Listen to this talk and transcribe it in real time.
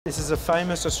This is a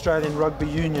famous Australian rugby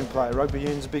union player. Rugby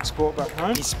union's a big sport back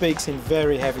home. He speaks in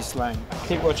very heavy slang.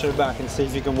 Keep watching it back and see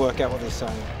if you can work out what they're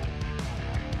saying.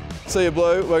 See you,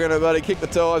 Blue. We're going to bloody kick the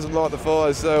tyres and light the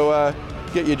fires, so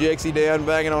get your Jexy down,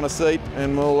 banging on a seat,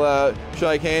 and we'll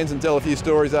shake hands and tell a few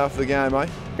stories after the game, eh?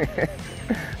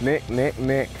 Nick.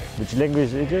 Which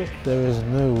language is it? There is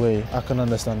no way I can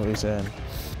understand what he's saying.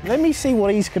 Let me see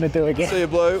what he's going to do again. See you,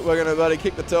 Blue. We're going to bloody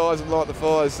kick the tyres and light the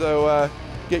fires, so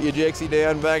get your Jexy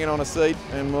down, banging on a seat,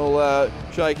 and we'll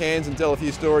shake hands and tell a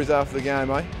few stories after the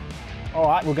game, eh? All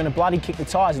right, we're going to bloody kick the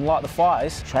tyres and light the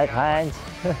fires. Shake hands.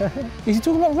 Is he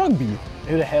talking about rugby?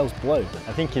 Who the hell's Blue?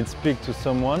 I think he'd speak to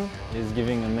someone. He's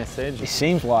giving a message. It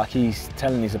seems like he's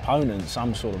telling his opponent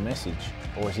some sort of message,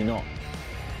 or is he not?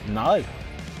 No.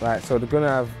 Right, so they're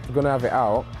gonna have it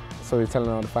out. So he's telling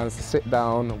all the fans to sit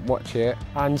down, watch it,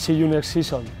 and see you next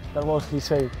season. That's what he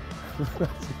said.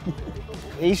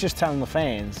 He's just telling the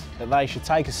fans that they should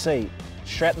take a seat,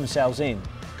 strap themselves in,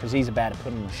 because he's about to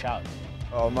put on a show.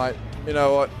 Oh, mate, you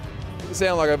know what? You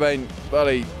sound like I've been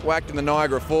bloody whacked in the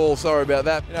Niagara Falls. Sorry about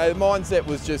that. You know, the mindset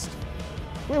was just...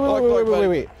 Wait.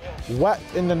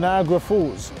 Whacked in the Niagara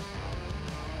Falls?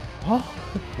 Huh?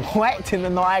 Whacked in the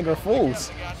Niagara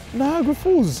Falls? Niagara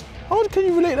Falls? How can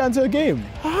you relate that to a game?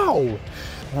 How?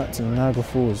 Whacked in the Niagara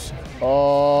Falls.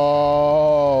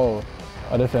 Oh.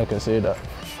 I don't think I can say that.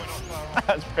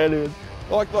 That's brilliant.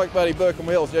 Like bloody Bergkamp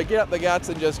Hills, you get up the guts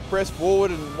and just press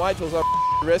forward and wait till someone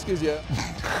rescues you.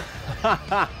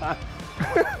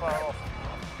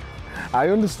 I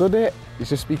understood it. He's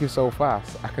just speaking so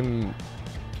fast. I can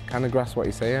kind of grasp what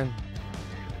he's saying.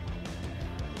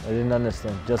 I didn't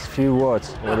understand. Just few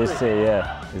words. What did he say?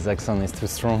 Yeah, his accent is too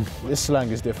strong. This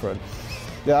slang is different.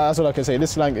 Yeah, that's what I can say.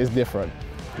 This slang is different.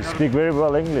 You speak very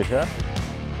well English, huh?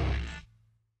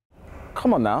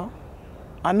 Come on now.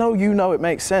 I know you know it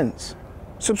makes sense.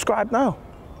 Subscribe now.